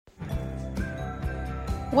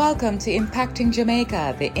Welcome to Impacting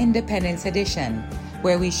Jamaica, the Independence Edition,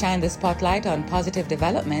 where we shine the spotlight on positive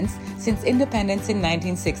developments since independence in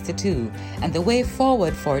 1962 and the way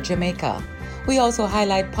forward for Jamaica. We also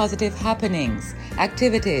highlight positive happenings,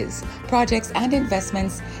 activities, projects and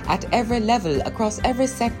investments at every level across every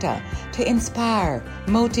sector to inspire,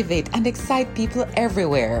 motivate and excite people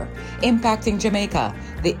everywhere. Impacting Jamaica,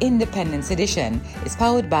 the Independence Edition is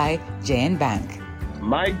powered by J&B Bank.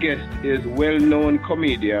 My guest is well-known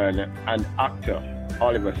comedian and actor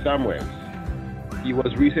Oliver Samuels. He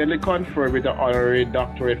was recently conferred with an honorary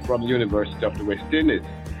doctorate from the University of the West Indies.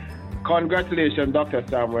 Congratulations, Dr.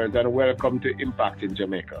 Samuels, and welcome to Impact in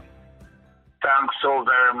Jamaica. Thanks so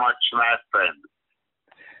very much, my friend.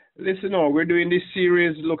 Listen, we're doing this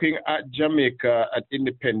series looking at Jamaica at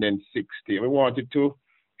Independence 60. We wanted to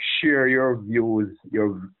share your views,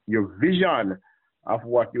 your vision of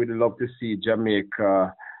what you would love to see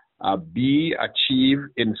Jamaica be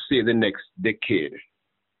achieved in, say, the next decade.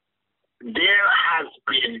 There has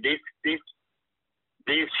been this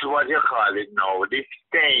what you call it now, this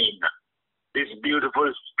stain, this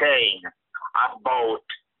beautiful stain about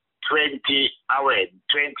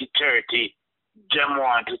 2030, Jam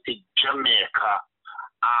want to see Jamaica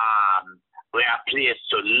where a place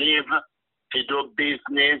to live, to do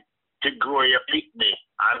business, to grow your picnic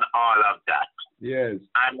and all of that. Yes.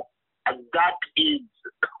 And that is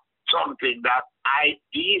something that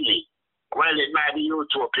ideally, well, it might be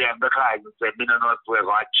utopian because we don't know if we're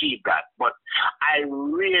going to achieve that. But I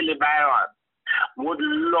really, Byron, would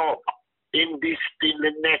love in the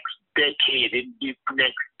next decade, in this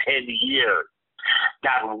next 10 years,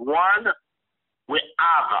 that one, we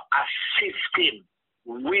have a system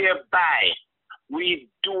whereby we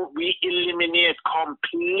eliminate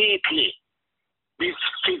completely this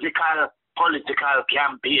physical political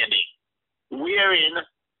campaigning, wherein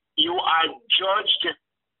you are judged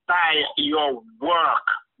by your work,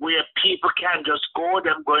 where people can just go,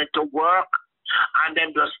 them going to work, and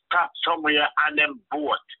then just stop somewhere and then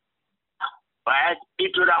vote. Right?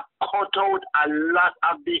 It would have cut out a lot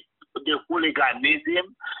of the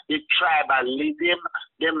hooliganism, the tribalism,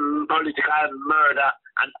 the political murder,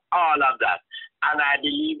 and all of that. And I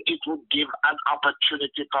believe it would give an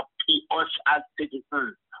opportunity for us as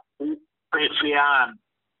citizens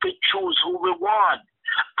to choose who we want.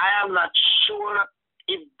 I am not sure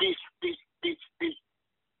if this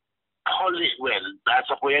well, that's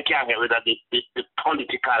where you can't get rid of the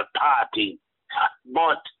political party,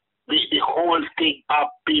 but the whole thing of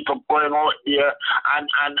people going out there and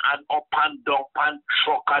up and down and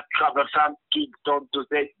truck and travel from Kingston to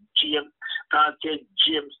St. James, from St.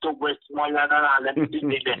 James to Westmoreland and all them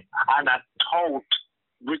things and a tout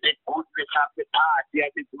with the goodness of the party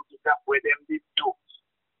and the goodness of where them did do.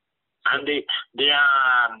 And the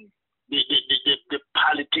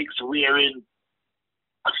politics wherein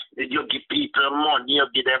you give people money, you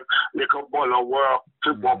give them little ball of work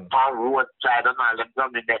to walk on roadside and all them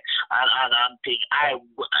something there and thing.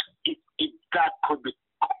 If that could be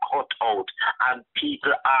cut out and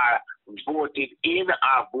people are voted in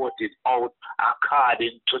or voted out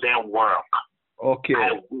according to their work.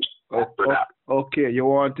 Okay. Okay, you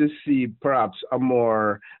want to see perhaps a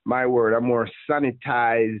more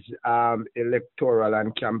sanitized electoral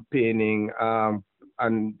and campaigning,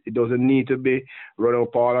 and it doesn't need to be run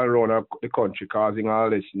up all around the country causing all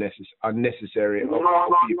this unnecessary. No,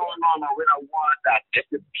 we don't want that. If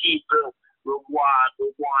the people we want.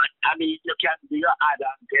 I mean, you can do your ad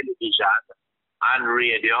on television and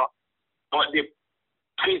radio, but the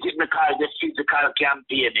physical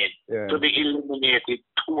campaigning to be eliminated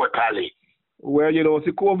totally. Well,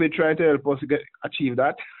 see, COVID trying to help us achieve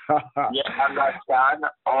that. Yeah, understand?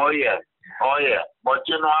 Oh, yeah. But,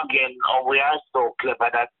 again, we are so clever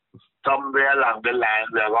that somewhere along the line,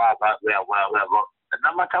 no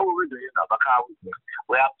matter what we do, because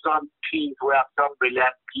we have some peace, we have some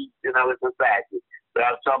brilliant peace in our society. We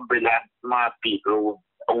have some brilliant smart people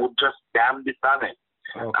who just damn dishonest.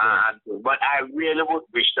 Okay. But I really would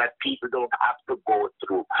wish that people don't have to go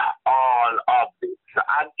through all of this.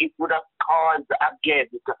 And it would have caused, again,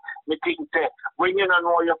 the thing say, when you don't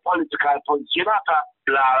know your political position, you don't have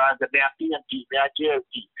Florence, they are PNP, they are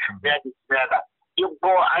JLP, they are this, they are that. You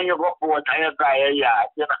go and you go vote and you buy a yard.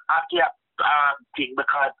 After thing,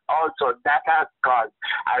 because also that has caused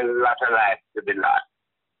a lot of lives to be lost.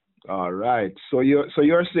 All right. So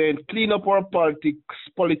you're saying clean up our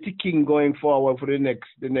politicking going forward for the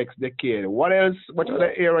next decade. What else? What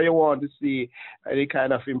other area you want to see any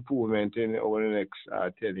kind of improvement in over the next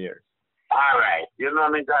 10 years? All right. Me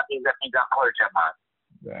that is a culture, man.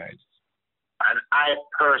 Right. And I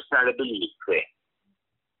personally believe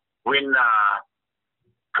when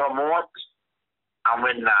promote and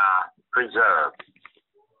we not preserve.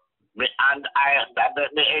 Let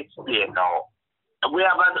me explain now. We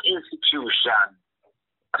have an institution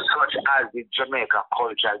such as the Jamaica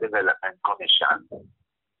Cultural Development Commission.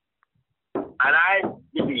 And I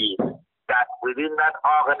believe that within that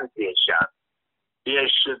organization, there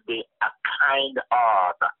should be a kind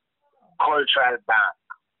of cultural bank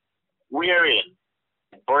wherein,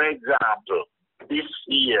 for example, this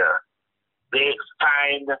year, they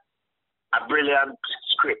find a brilliant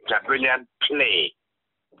script, a brilliant play,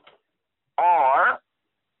 or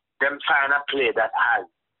them find a play that has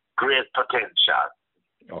great potential.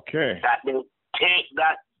 Okay. That they take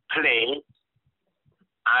that play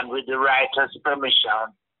and with the writer's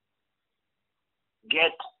permission,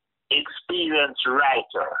 get experienced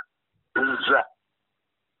writers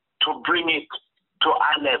to bring it to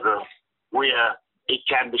a level where it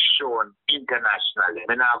can be shown internationally.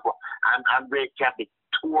 And where it can be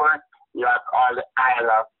toured, you have all the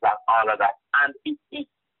islands and all of that. And it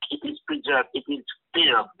is preserved, it is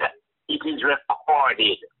filmed, it is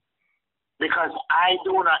recorded. Because I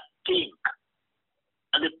do not think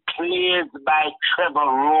the plays by Trevor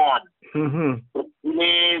Rowan, the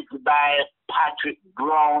plays by Patrick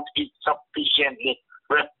Brown is sufficiently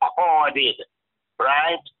recorded,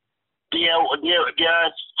 right? There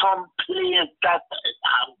are some plays that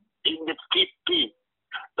in the 50s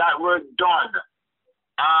that were done.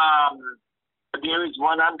 There is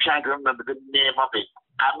one, I'm trying to remember the name of it.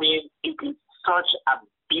 I mean, it is such a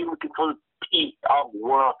beautiful piece of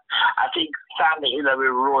work. I think Stanley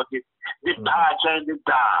Hillary wrote it, Departure in the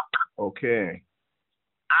Dark. Okay.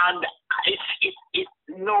 And it's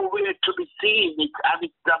nowhere to be seen.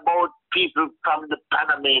 It's about people from the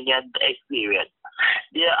Panamanian experience.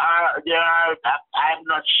 There are. I'm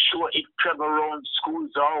not sure if Trevor Rowan's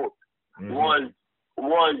Schools Out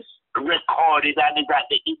was recorded and is at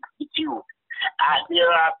the Institute.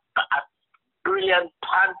 There are a brilliant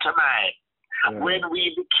pantomime when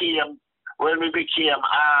we became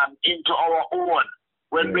into our own,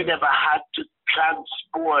 when we never had to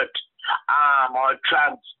transport or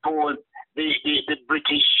transpose the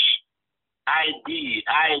British ideas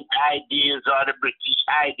or the British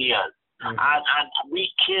ideas. And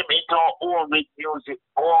we came into our own with music,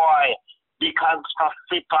 because for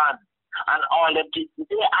Sipan and all of this.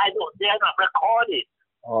 They're not recorded.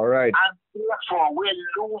 All right. And therefore we're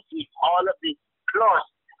losing all of this. Plus,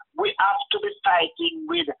 we have to be fighting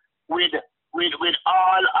with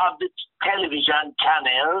all of the television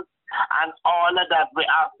channels and all of that. We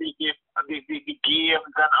have the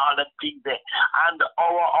games and all the things there. And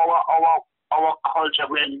our culture,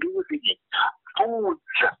 we're losing it. Foods.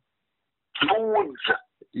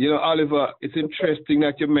 You know, Oliver, it's interesting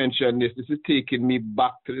that you mentioned this. This is taking me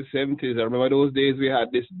back to the 70s. I remember those days we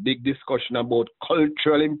had this big discussion about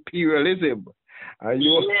cultural imperialism. And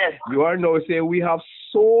you are now saying we have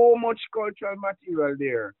so much cultural material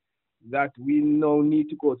there that we now need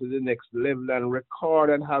to go to the next level and record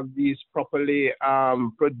and have these properly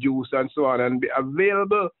produced and so on and be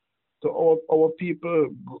available to our people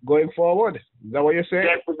going forward. Is that what you're saying?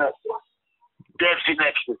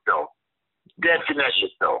 Definitely so.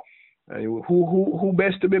 Definitely so. And who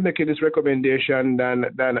best to be making this recommendation than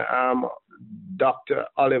Dr.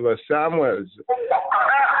 Oliver Samuels?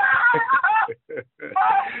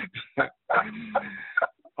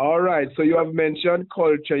 All right. So you have mentioned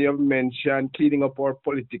culture. You have mentioned cleaning up our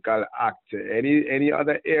political act. Any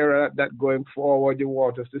other area that going forward you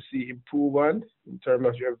want us to see improvement in terms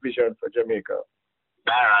of your vision for Jamaica?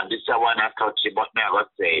 Baron, this is one I touch it, but never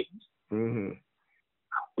say.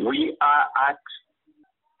 We are at,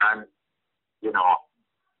 and the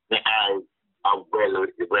eyes are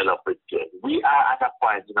well up with it. We are at a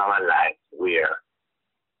point in our life where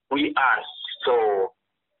we are so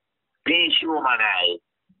dehumanized.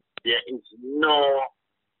 There is no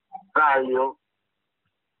value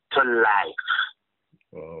to life.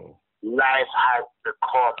 Oh. Life has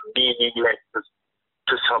become meaningless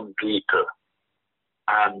to some people,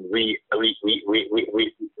 and we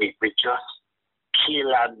just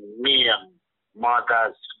kill and maim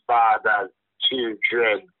mothers, fathers,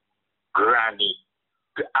 children, granny,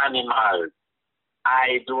 the animals.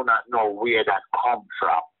 I do not know where that comes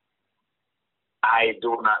from. I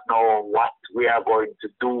do not know what we are going to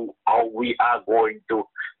do, how we are going to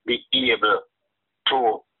be able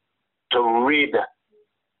to rid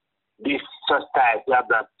this society of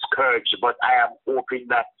that scourge. But I am hoping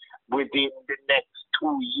that within the next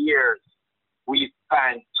 2 years we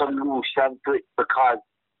find solution to it, because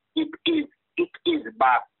it is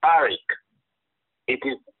barbaric. It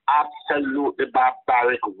is absolutely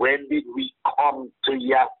barbaric. When did we come to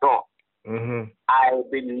Yasso I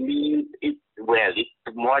believe it's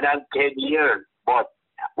more than 10 years, but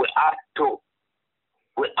we have to,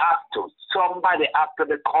 somebody have to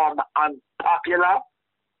become unpopular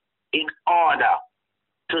in order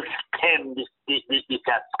to stem this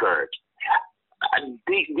scourge. And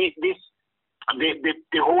the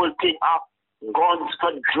whole thing of guns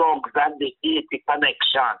for drugs and the 80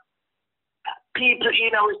 connection. People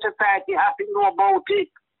in our society have to know about it.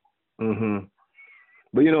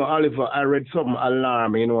 But Oliver, I read something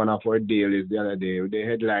alarming in one of our dailies the other day. The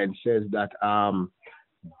headline says that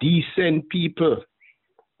decent people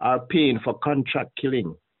are paying for contract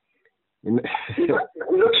killing. Look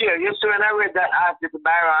here, when I read that article,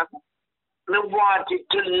 Byron, they wanted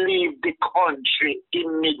to leave the country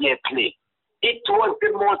immediately. It was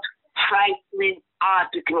the most frightening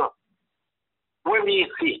article when we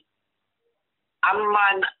see a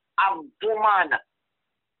man, a woman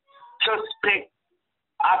suspect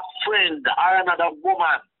a friend or another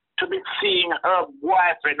woman to be seeing her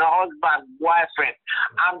boyfriend, her husband, boyfriend,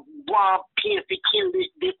 and want to kill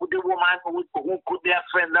the woman who could be a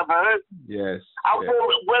friend of hers. Yes. And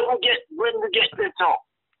when we get this up.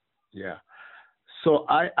 Yeah. So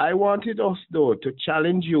I wanted us though to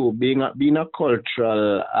challenge you being a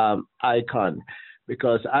cultural icon,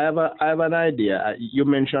 because I have an idea. You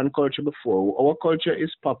mentioned culture before. Our culture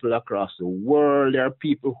is popular across the world. There are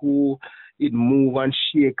people who it move and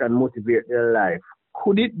shake and motivate their life.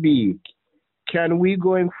 Could it be? Can we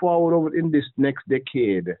going forward in this next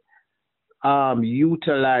decade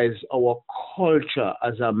utilize our culture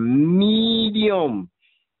as a medium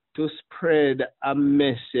to spread a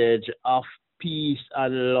message of peace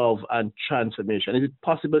and love and transformation? Is it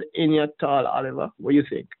possible any at all, Oliver? What do you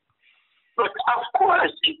think? But of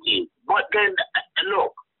course it is. But then,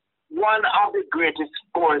 look, one of the greatest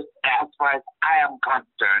sports, as far as I am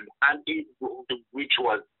concerned, and which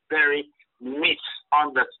was very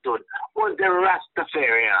misunderstood, was the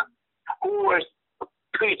Rastafarians, who were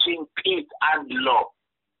preaching peace and love.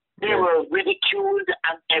 They were ridiculed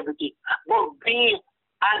and everything. But we,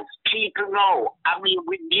 as people know, we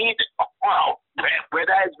need,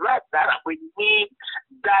 whether it's Rasta, we need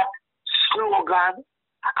that slogan,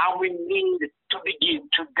 and we need to begin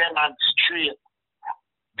to demonstrate.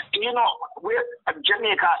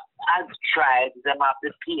 Jamaica has tried them at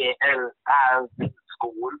the PAL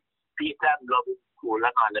school, peace and love in school, and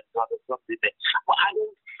all that sort of stuff. But I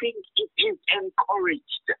don't think it is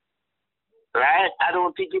encouraged, right? I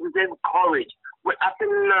don't think it is encouraged. We have to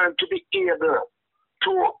learn to be able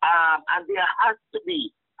to, and there has to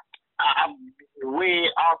be a way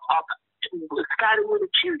of starting with the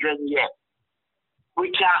children, yes. We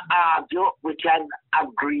can argue, we can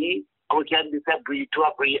agree, we can disagree to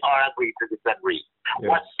agree or agree to disagree. Yes.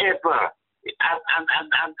 Whatever.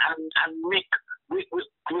 And make we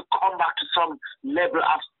come back to some level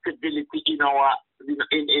of stability in our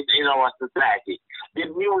society. The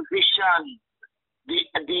musicians, the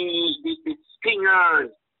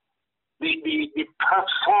singers, the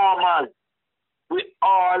performers, we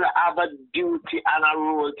all have a duty and a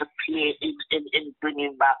role to play in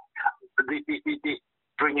bringing back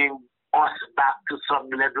bringing us back to some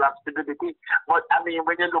level of stability. But when you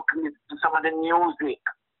look at some of the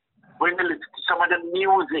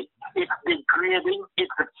music, it's degrading,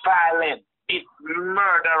 it's violent, it's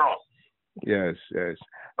murderous. Yes.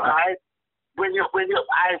 Right?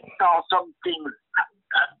 I saw some things,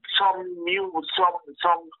 some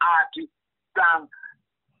artists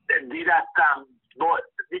did a song, but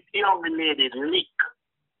this young lady lick.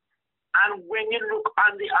 And when you look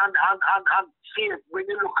on Facebook, when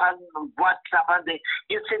you look on WhatsApp, and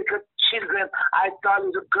you see the children, I saw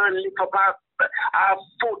the girl lick up her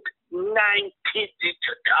foot 90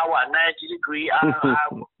 degree,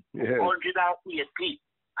 180,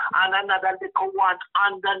 and another little one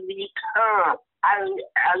underneath her. I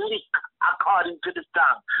lick according to the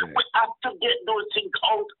song. Yeah. We have to get those things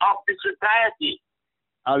out of the society.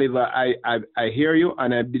 Oliver, I hear you,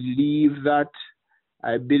 and I believe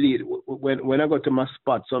when I go to my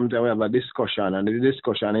spot, sometimes we have a discussion, and the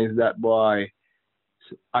discussion is that, boy,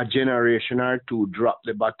 a generation or two dropped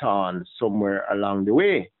the baton somewhere along the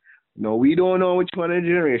way. We don't know which one of the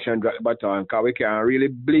generation dropped the baton, because we can't really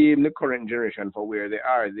blame the current generation for where they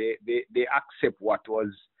are. They accept what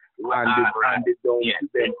was handed down to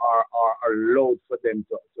them or allowed for them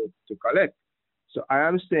to collect. So I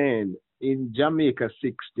am saying, in Jamaica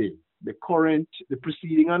 60, the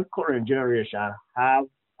preceding and current generation have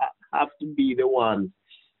to be the ones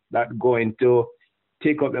that going to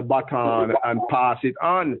take up the baton and pass it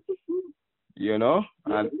on.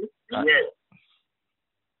 And yes.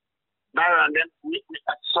 Byron, then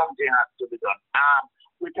something has to be done.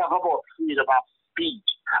 we talk about freedom of speech,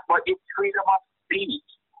 but if freedom of speech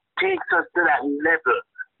takes us to that level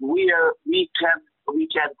where we can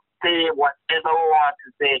say whatever we want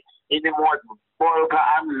to say in the most vulgar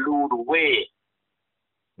and lewd way,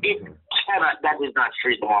 it cannot. That is not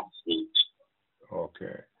freedom of speech.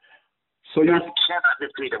 Okay. So you cannot be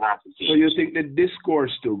freedom of speech. So you think the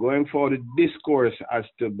discourse too, going forward, the discourse has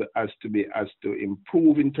to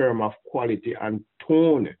improve in terms of quality and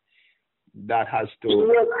tone. That has to.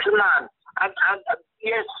 Yes, man. And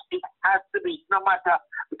yes, it has to be. No matter,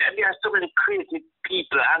 there are so many creative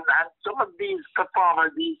people, and some of these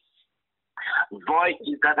performers, these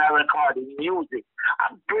voices that are recording music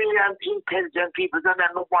are brilliant, intelligent people. And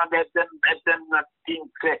then no one let them not think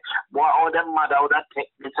or their mother or that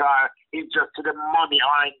technique are it's just to the money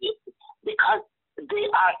or anything. Because they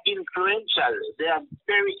are influential. They are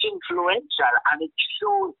very influential, and it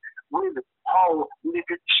shows with how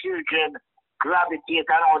little children gravitate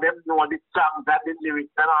and how them know the songs and the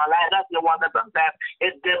lyrics and all like that. You want to sometimes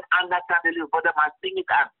it them understand the lyrics, but them and sing it,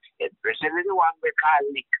 and especially the one we call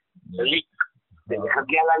lick. The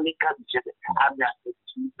girl lick and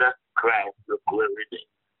Jesus Christ, the glory day.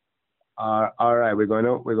 All right, we're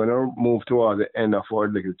gonna move toward the end of our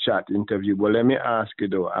little chat interview. But let me ask you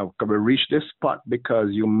though, I've reached this spot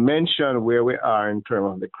because you mentioned where we are in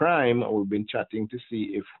terms of the crime. We've been chatting to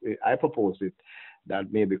see if I propose it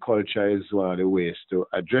that maybe culture is one of the ways to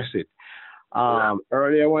address it.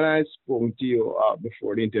 Earlier when I spoke to you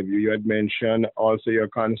before the interview, you had mentioned also your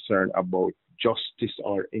concern about justice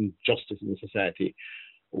or injustice in society.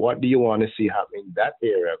 What do you want to see happen in that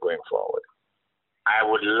area going forward? I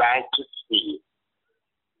would like to see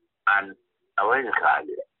an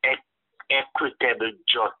equitable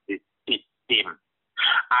justice system.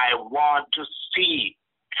 I want to see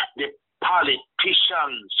the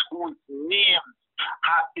politicians whose names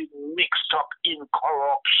have been mixed up in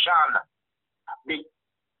corruption be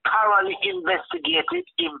thoroughly investigated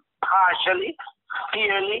impartially,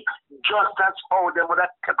 fairly, just as how they would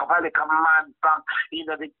have taken up a command from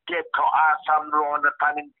the ghetto or some round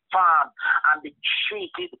upon him farm and be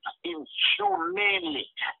treated inhumanely,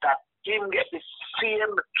 that him get the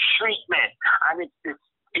same treatment, and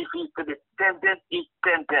if he's to be sentenced, he's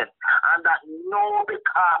sentenced, and that no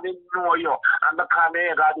because they know you, and because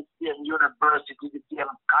they got the same university, the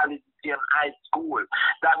same college, the same high school,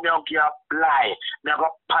 that they don't apply, they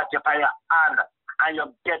go pat you for your hand, and you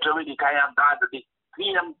get rid of it and you're going to the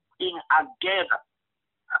same thing again.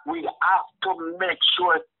 We have to make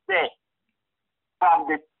sure that from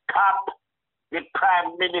the top, the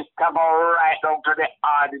Prime Minister go right down to the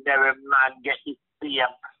ordinary man get the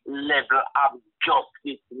same level of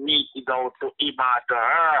justice meted out to him or to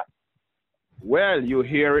her. Well, you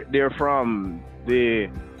hear it there from the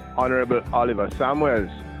Honorable Oliver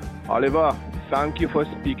Samuels. Oliver, thank you for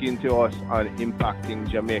speaking to us on Impacting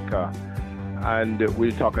Jamaica, and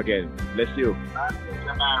we'll talk again. Bless you.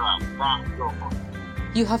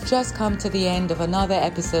 You have just come to the end of another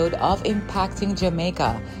episode of Impacting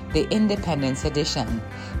Jamaica, the Independence Edition.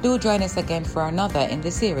 Do join us again for another in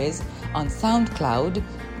the series on SoundCloud,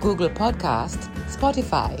 Google Podcast,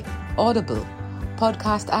 Spotify, Audible,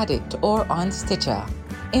 Podcast Addict, or on Stitcher.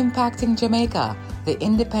 Impacting Jamaica, the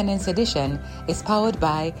Independence Edition, is powered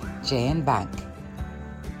by J&Bank.